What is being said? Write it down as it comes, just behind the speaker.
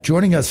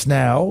Joining us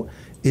now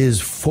is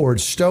Ford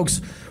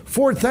Stokes.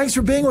 Ford, thanks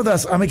for being with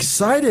us. I'm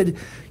excited.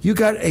 You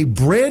got a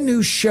brand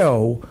new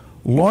show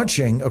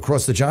launching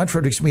across the John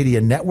Fredericks Media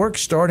Network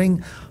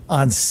starting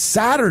on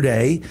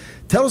Saturday.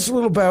 Tell us a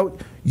little about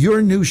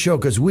your new show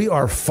because we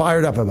are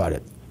fired up about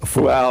it.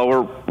 Ford.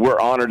 Well, we're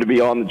honored to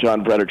be on the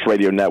John Fredericks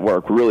Radio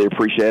Network. We really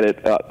appreciate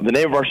it. The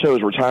name of our show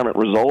is Retirement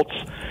Results,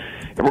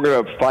 and we're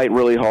going to fight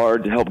really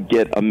hard to help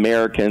get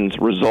Americans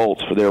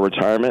results for their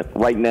retirement.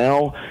 Right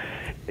now,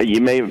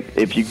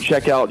 if you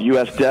check out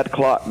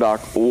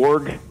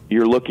usdebtclock.org,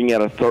 you're looking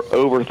at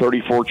over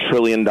 $34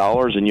 trillion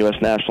in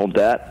U.S. national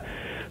debt.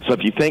 So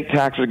if you think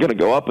taxes are going to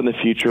go up in the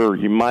future,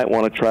 you might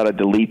want to try to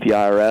delete the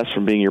IRS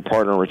from being your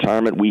partner in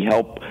retirement. We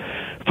help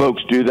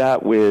folks do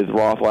that with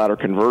Roth ladder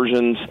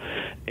conversions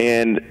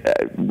and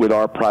with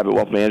our private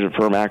wealth management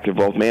firm, Active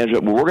Wealth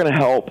Management. But we're going to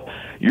help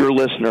your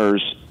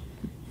listeners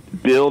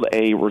build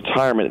a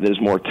retirement that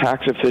is more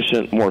tax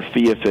efficient, more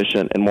fee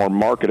efficient, and more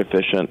market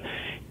efficient.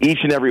 Each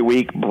and every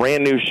week,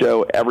 brand new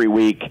show every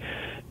week,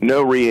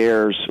 no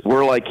re-airs.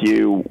 We're like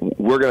you.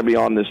 We're going to be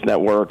on this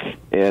network,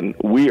 and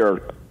we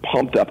are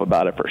pumped up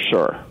about it for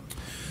sure.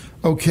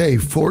 Okay,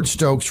 Ford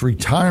Stokes,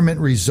 Retirement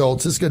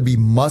Results. This is going to be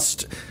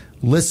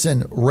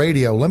must-listen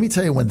radio. Let me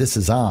tell you when this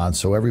is on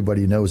so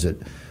everybody knows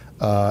it.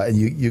 And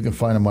you can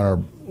find them on our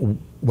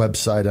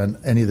website on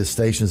any of the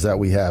stations that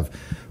we have.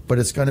 But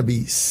it's going to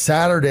be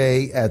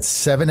Saturday at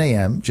 7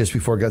 a.m., just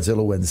before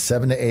Godzilla wins,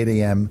 7 to 8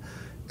 a.m.,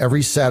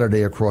 every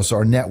Saturday across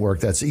our network.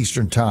 That's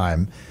Eastern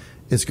Time.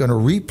 It's going to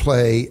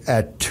replay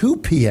at 2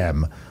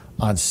 p.m.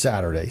 on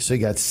Saturday. So you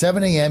got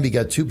 7 a.m., you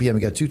got 2 p.m.,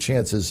 you got two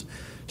chances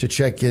to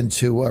check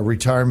into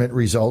Retirement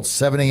Results,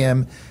 7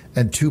 a.m.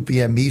 and 2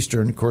 p.m.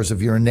 Eastern. Of course,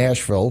 if you're in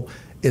Nashville,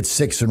 it's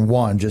 6 and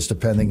 1, just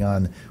depending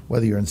on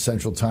whether you're in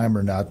Central Time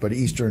or not. But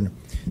Eastern,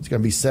 it's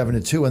going to be 7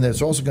 to 2. And then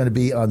it's also going to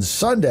be on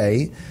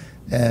Sunday,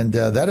 and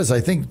that is,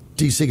 I think,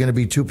 D.C. going to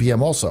be 2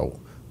 p.m.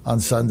 also on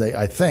Sunday,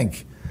 I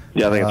think.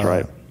 Yeah, I think that's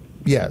right.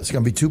 Yeah, it's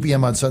going to be 2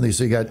 p.m. on Sunday.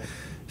 So you got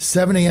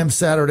 7 a.m.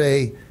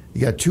 Saturday,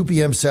 you got 2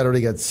 p.m.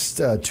 Saturday, you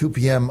got 2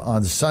 p.m.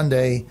 on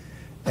Sunday.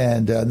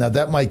 And now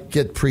that might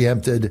get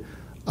preempted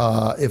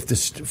for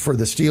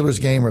the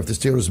Steelers game, or if the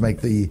Steelers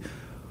make the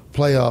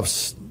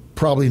playoffs,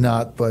 probably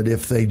not. But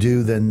if they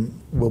do, then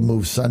we'll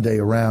move Sunday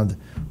around.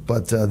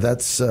 But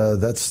that's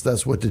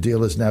what the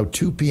deal is now.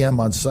 2 p.m.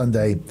 on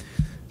Sunday,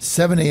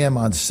 7 a.m.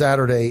 on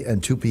Saturday,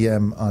 and 2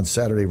 p.m. on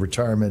Saturday.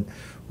 Retirement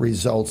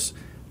Results.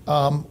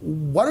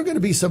 What are going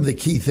to be some of the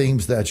key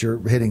themes that you're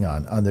hitting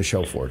on the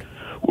show, Ford?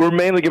 We're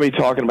mainly going to be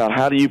talking about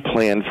how do you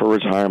plan for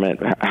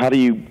retirement? How do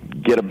you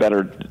get a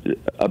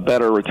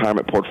better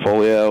retirement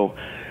portfolio,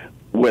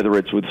 whether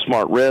it's with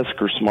smart risk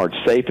or smart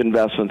safe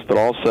investments, but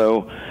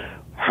also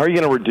how are you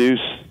going to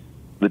reduce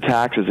the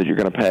taxes that you're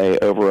going to pay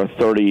over a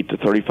 30 to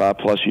 35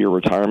 plus year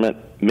retirement?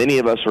 Many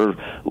of us are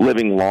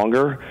living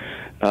longer.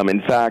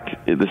 In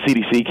fact, the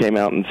CDC came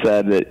out and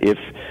said that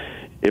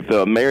if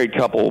the married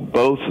couple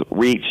both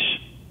reach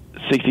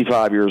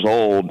 65 years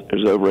old,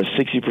 there's over a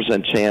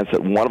 60% chance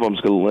that one of them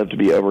is going to live to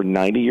be over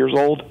 90 years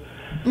old.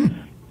 And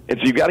so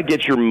you've got to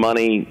get your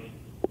money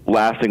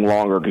lasting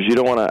longer because you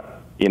don't want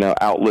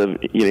to, outlive.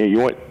 You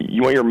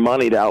want your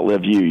money to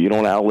outlive you. You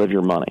don't outlive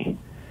your money.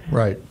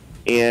 Right.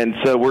 And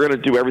so we're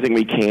going to do everything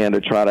we can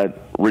to try to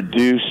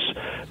reduce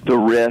the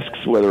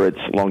risks, whether it's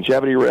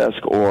longevity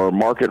risk or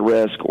market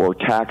risk or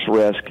tax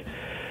risk.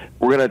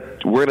 We're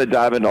gonna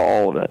dive into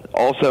all of it.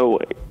 Also,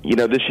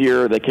 this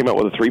year they came out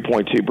with a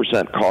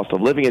 3.2% cost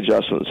of living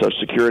adjustment in Social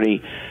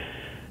Security.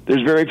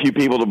 There's very few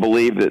people to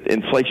believe that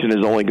inflation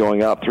is only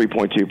going up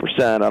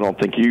 3.2%. I don't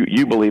think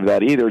you believe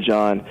that either,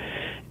 John.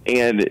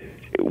 And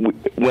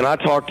when I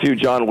talked to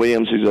John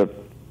Williams, who's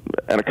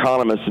an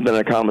economist, has been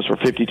an economist for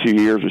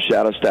 52 years with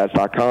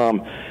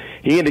shadowstats.com,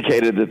 he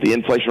indicated that the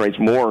inflation rate's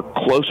more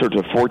closer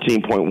to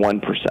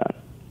 14.1%.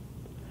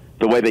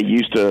 The way they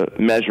used to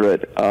measure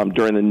it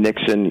during the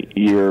Nixon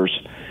years.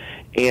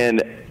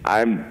 And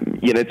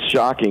it's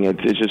shocking.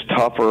 It's just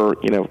tougher,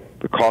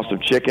 the cost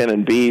of chicken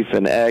and beef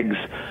and eggs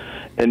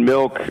and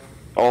milk,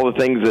 all the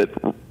things that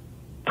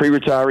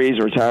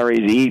pre-retirees and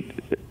retirees eat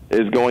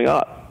is going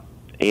up.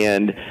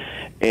 And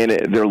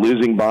they're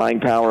losing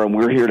buying power, and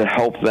we're here to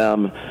help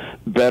them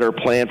better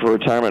plan for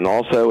retirement. And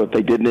also, if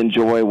they didn't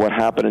enjoy what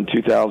happened in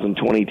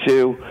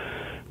 2022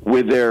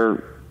 with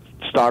their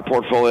stock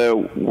portfolio,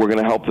 we're going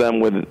to help them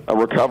with a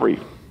recovery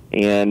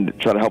and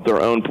try to help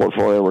their own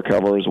portfolio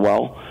recover as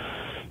well.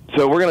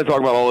 So we're going to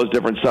talk about all those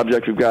different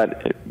subjects. We've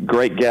got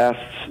great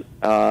guests,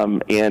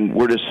 and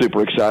we're just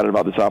super excited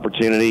about this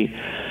opportunity.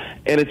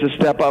 And it's a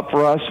step up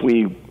for us.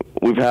 We've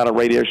had a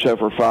radio show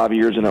for 5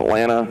 years in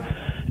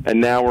Atlanta, and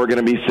now we're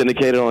going to be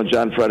syndicated on the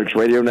John Fredericks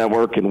Radio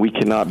Network, and we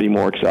cannot be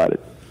more excited.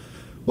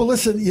 Well,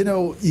 listen, you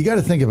got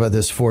to think about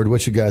this, Ford,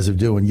 what you guys are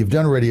doing. You've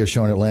done a radio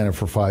show in Atlanta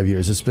for 5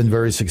 years. It's been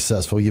very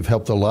successful. You've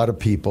helped a lot of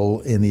people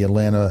in the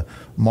Atlanta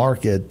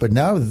market. But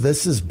now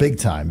this is big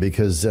time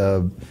because,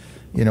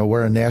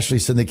 we're a nationally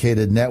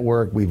syndicated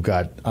network. We've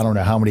got, I don't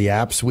know how many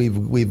apps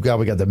we've got.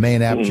 We got the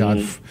main app,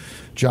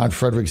 John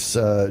Fredericks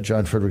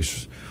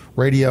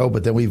radio,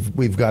 but then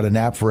we've got an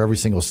app for every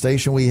single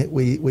station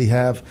we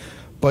have.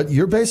 But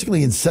you're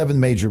basically in 7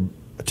 major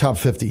top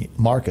 50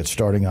 markets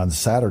starting on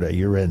Saturday.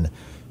 You're in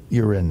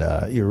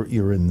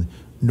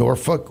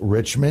Norfolk,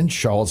 Richmond,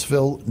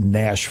 Charlottesville,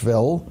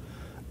 Nashville,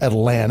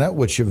 Atlanta,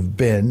 which you've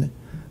been,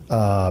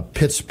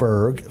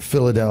 Pittsburgh,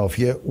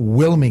 Philadelphia,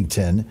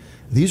 Wilmington.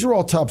 These are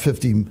all top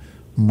 50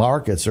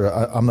 markets, or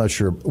I'm not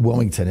sure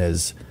Wilmington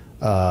is.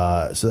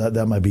 So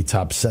that might be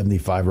top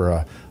 75 or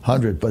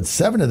 100, but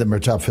 7 of them are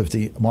top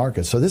 50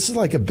 markets. So this is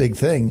like a big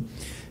thing,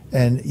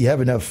 and you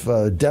have enough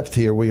depth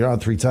here where you're on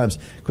 3 times,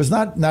 because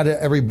not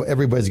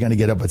everybody's going to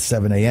get up at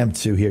 7 a.m.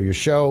 to hear your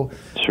show.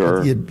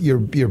 Sure.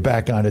 You're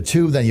back on at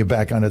 2, then you're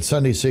back on at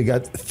Sunday, so you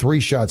got 3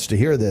 shots to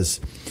hear this.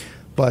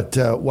 But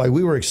why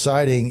we were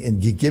exciting in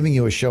giving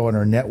you a show on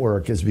our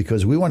network is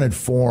because we want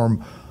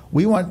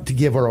to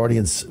give our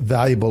audience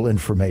valuable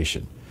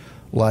information.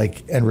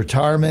 And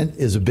retirement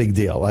is a big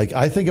deal. Like,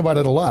 I think about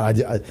it a lot.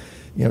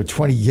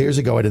 20 years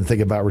ago, I didn't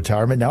think about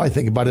retirement. Now I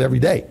think about it every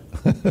day.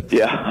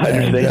 Yeah, I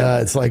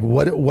understand. It's like,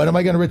 what am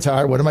I going to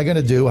retire? What am I going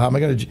to do? How am I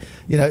going to,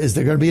 is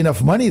there going to be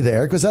enough money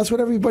there? Because that's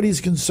what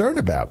everybody's concerned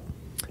about.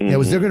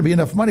 Is there going to be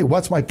enough money?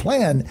 What's my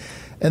plan?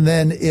 And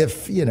then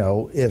if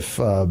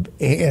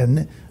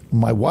Ann,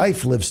 my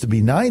wife, lives to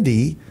be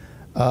 90,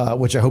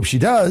 which I hope she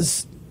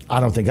does. I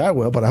don't think I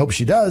will, but I hope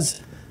she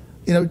does.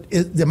 Am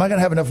I going to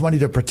have enough money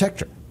to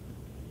protect her?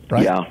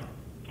 Right? Yeah.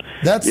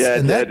 There's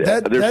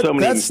so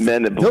many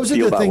men that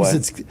feel that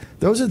way.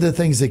 Those are the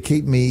things that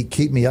keep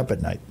me up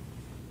at night.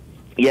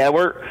 Yeah,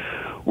 we're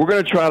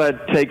going to try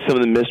to take some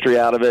of the mystery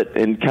out of it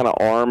and kind of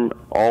arm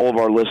all of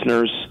our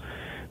listeners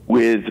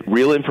with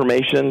real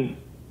information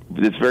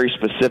that's very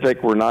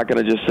specific. We're not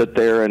going to just sit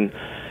there and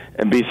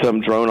be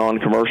some drone-on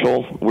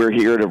commercial. We're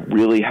here to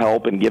really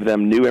help and give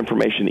them new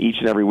information each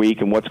and every week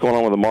and what's going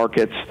on with the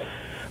markets,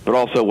 but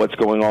also what's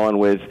going on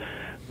with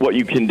what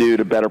you can do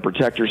to better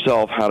protect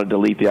yourself, how to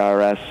delete the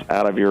IRS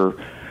out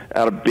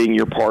of being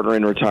your partner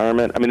in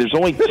retirement. I mean, there's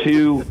only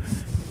 2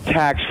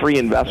 tax-free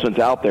investments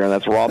out there, and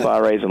that's Roth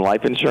IRAs and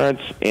life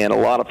insurance. And a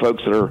lot of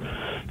folks that are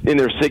in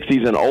their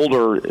 60s and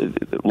older,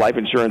 life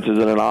insurance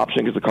isn't an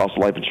option because the cost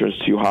of life insurance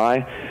is too high.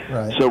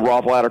 Right. So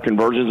Roth ladder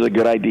conversion is a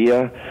good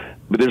idea.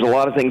 But there's a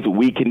lot of things that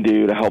we can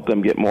do to help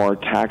them get more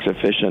tax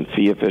efficient,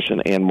 fee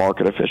efficient, and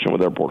market efficient with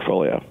their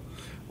portfolio.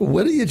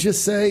 What did you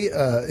just say?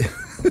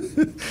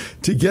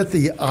 To get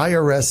the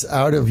IRS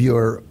out of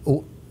your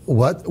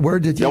what? Where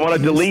did you? You want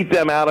to delete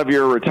them out of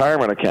your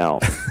retirement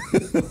account.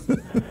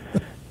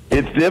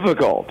 It's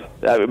difficult.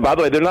 By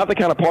the way, they're not the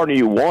kind of partner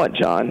you want,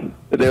 John.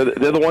 They're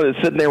the one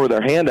that's sitting there with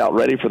their hand out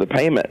ready for the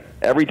payment.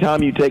 Every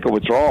time you take a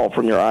withdrawal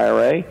from your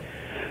IRA,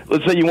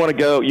 let's say you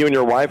and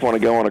your wife want to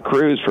go on a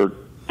cruise for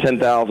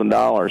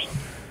 $10,000.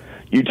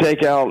 You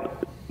take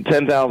out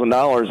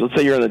 $10,000. Let's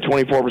say you're in the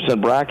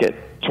 24% bracket.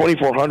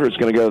 $2,400 is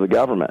going to go to the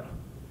government.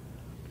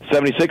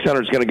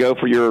 $7,600 is going to go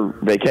for your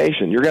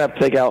vacation. You're going to have to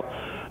take out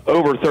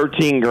over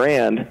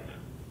 $13,000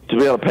 to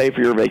be able to pay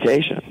for your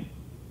vacation.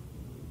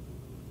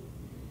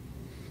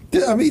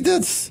 I mean,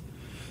 that's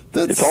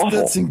awful.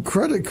 That's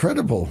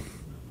incredible.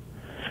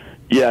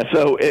 Yeah,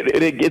 so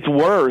it gets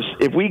worse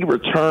if we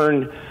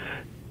return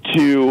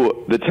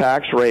to the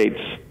tax rates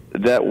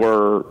that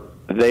were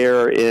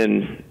there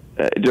in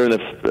during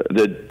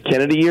the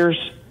Kennedy years.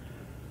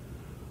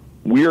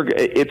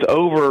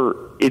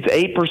 It's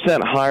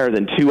 8% higher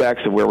than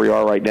 2x of where we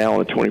are right now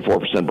in the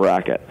 24%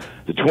 bracket.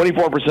 The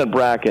 24%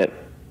 bracket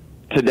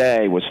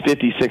today was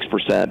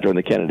 56% during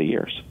the Kennedy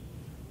years.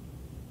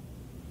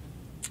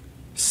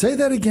 Say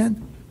that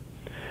again.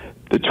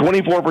 The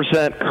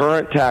 24%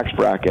 current tax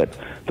bracket,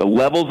 the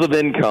levels of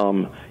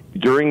income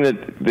during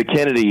the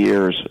Kennedy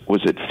years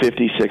was at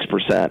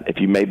 56% if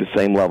you made the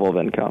same level of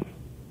income.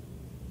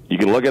 You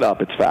can look it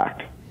up. It's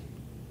fact.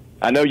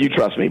 I know you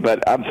trust me,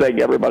 but I'm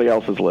saying everybody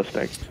else is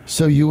listening.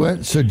 So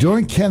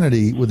during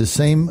Kennedy, with the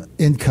same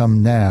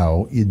income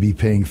now, you'd be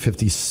paying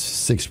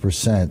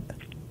 56%.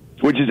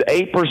 Which is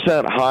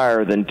 8%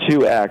 higher than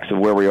 2x of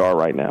where we are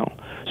right now.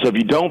 So if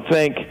you don't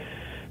think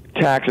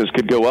taxes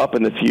could go up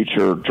in the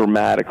future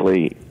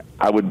dramatically,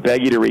 I would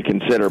beg you to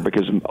reconsider,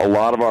 because a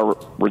lot of our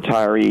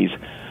retirees,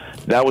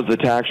 that was the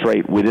tax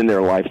rate within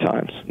their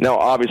lifetimes. Now,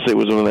 obviously, it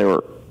was when they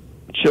were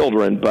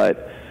children,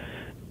 but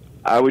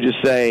I would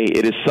just say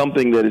it is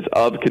something that is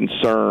of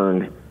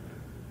concern.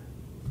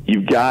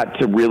 You've got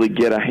to really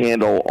get a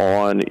handle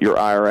on your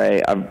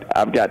IRA.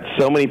 I've got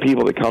so many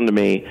people that come to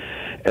me,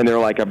 and they're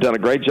like, I've done a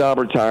great job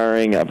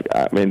retiring.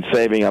 I've been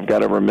saving. I've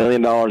got over $1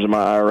 million in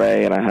my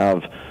IRA, and I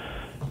have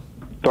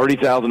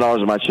 $30,000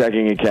 in my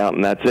checking account,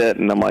 and that's it.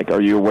 And I'm like,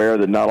 are you aware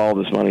that not all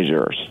this money is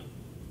yours?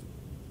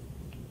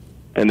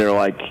 And they're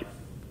like,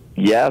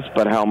 yes,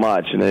 but how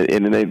much? And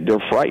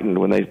they're frightened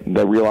when they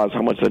realize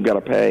how much they've got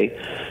to pay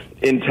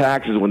in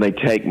taxes when they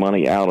take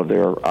money out of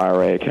their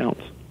IRA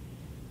accounts.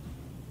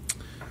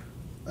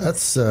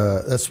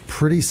 That's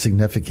pretty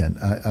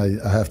significant.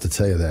 I have to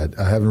tell you that.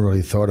 I haven't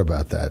really thought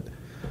about that.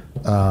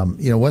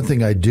 One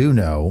thing I do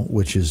know,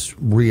 which is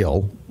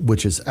real,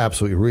 which is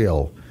absolutely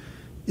real,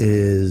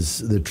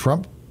 is the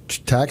Trump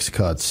tax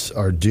cuts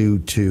are due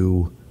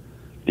to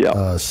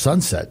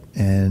sunset,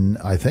 and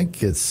I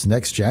think it's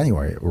next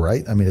January,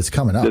 right? I mean, it's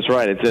coming up. That's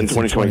right. It's in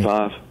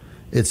 2025.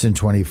 It's in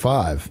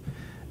 25.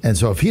 And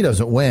so if he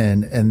doesn't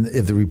win, and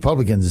if the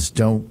Republicans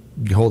don't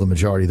hold the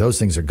majority, those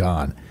things are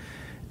gone.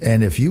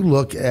 And if you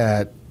look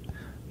at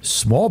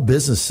small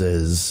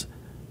businesses,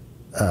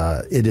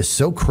 it is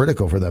so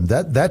critical for them.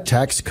 That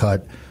tax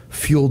cut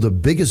fueled the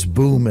biggest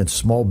boom in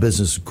small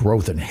business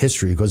growth in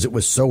history because it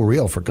was so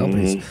real for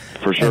companies.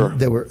 For sure.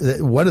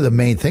 And one of the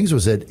main things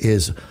was it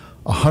is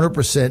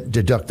 100%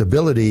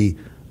 deductibility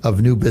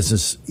of new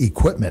business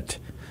equipment.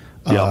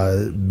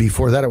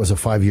 Before that, it was a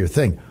 5-year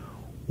thing.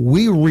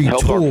 We retooled.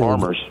 Help our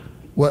farmers.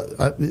 Well,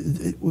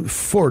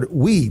 Ford,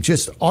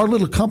 our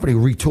little company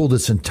retooled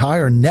its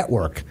entire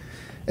network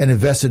and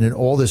invested in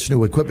all this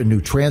new equipment,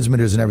 new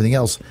transmitters and everything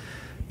else,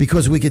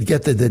 because we could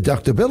get the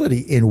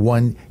deductibility in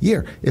 1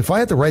 year. If I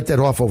had to write that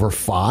off over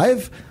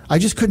 5, I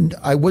just couldn't.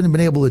 I wouldn't have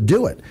been able to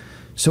do it.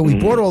 So we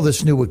bought all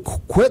this new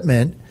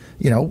equipment,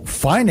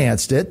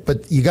 financed it,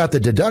 but you got the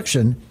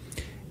deduction.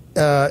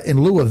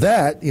 In lieu of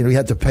that, you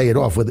had to pay it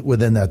off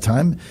within that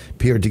time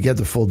period to get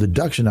the full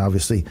deduction,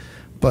 obviously.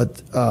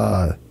 But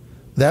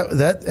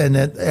and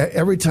then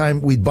every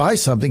time we'd buy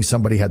something,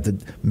 somebody had to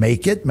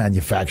make it,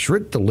 manufacture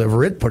it,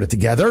 deliver it, put it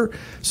together.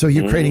 So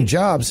you're creating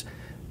jobs.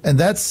 And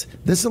this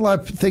is a lot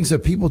of things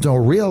that people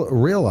don't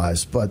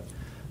realize, but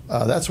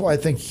that's why I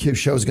think your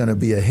show's going to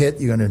be a hit.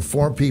 You're going to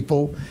inform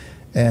people,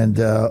 and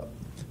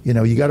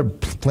you got to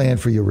plan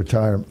for your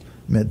retirement.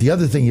 The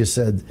other thing you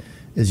said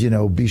is,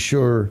 be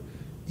sure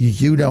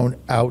you don't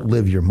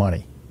outlive your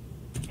money.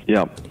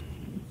 Yeah.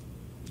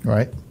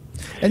 Right.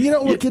 And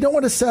look, you don't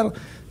want to settle.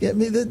 I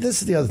mean,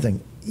 this is the other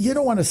thing. You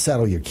don't want to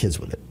saddle your kids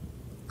with it,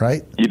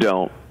 right? You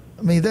don't.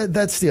 I mean,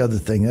 that's the other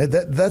thing.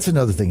 That's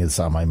another thing that's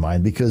on my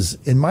mind, because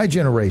in my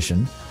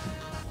generation,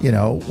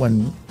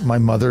 when my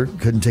mother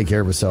couldn't take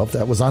care of herself,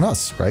 that was on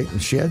us, right? And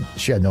she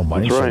had no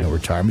money, That's right. She had no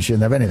retirement, she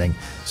didn't have anything,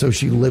 so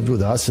she lived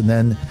with us, and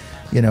then,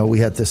 we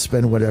had to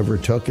spend whatever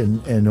it took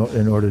in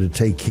order to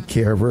take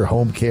care of her,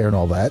 home care and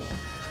all that.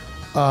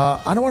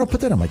 I don't want to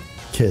put that on my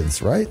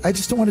kids, right? I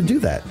just don't want to do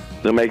that.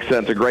 That makes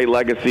sense. A great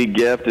legacy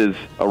gift is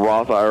a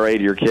Roth IRA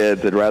to your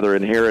kids. They'd rather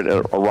inherit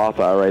a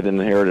Roth IRA than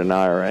inherit an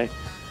IRA.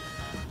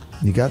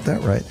 You got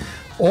that right.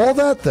 All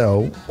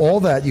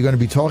that you're going to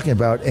be talking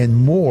about and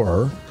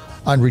more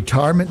on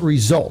Retirement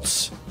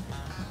Results.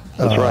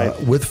 That's right.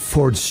 With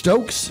Ford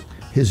Stokes,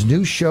 his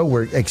new show.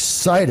 We're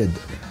excited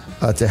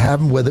to have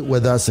him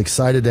with us,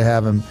 excited to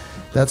have him.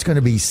 That's going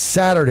to be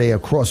Saturday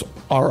across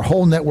our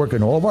whole network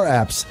and all of our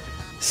apps,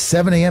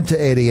 7 a.m. to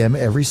 8 a.m.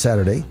 every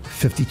Saturday,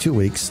 52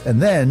 weeks.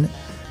 And then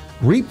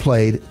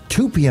replayed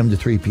 2 p.m. to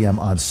 3 p.m.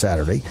 on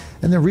Saturday.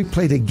 And then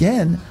replayed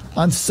again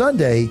on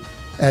Sunday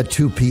at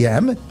 2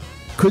 p.m.,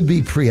 could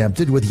be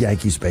preempted with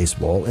Yankees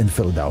baseball in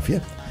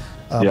Philadelphia.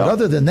 But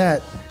other than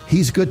that,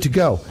 he's good to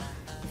go.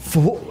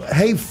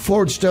 Hey,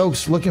 Ford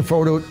Stokes, looking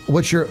forward to it.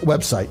 What's your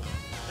website?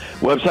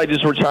 Website is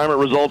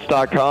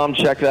retirementresults.com.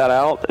 Check that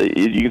out.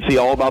 You can see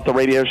all about the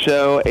radio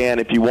show, and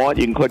if you want,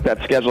 you can click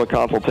that schedule a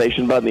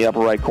consultation button in the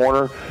upper right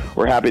corner.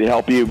 We're happy to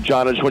help you.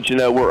 John, I just want you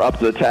to know we're up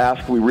to the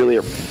task. We really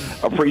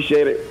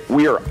appreciate it.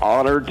 We are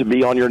honored to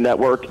be on your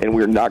network, and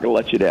we're not going to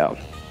let you down.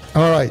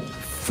 All right.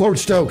 Ford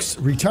Stokes,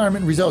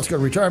 Retirement Results. Go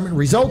to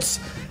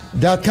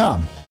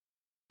retirementresults.com.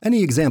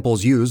 Any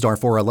examples used are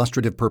for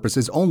illustrative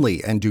purposes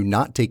only and do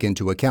not take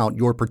into account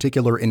your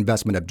particular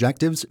investment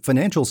objectives,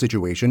 financial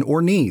situation,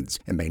 or needs,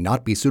 and may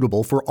not be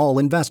suitable for all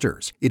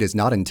investors. It is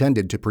not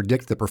intended to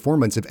predict the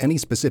performance of any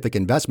specific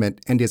investment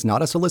and is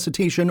not a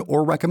solicitation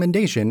or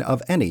recommendation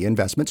of any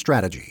investment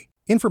strategy.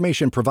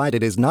 Information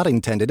provided is not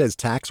intended as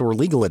tax or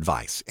legal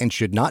advice and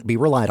should not be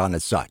relied on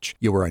as such.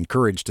 You are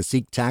encouraged to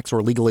seek tax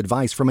or legal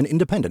advice from an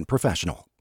independent professional.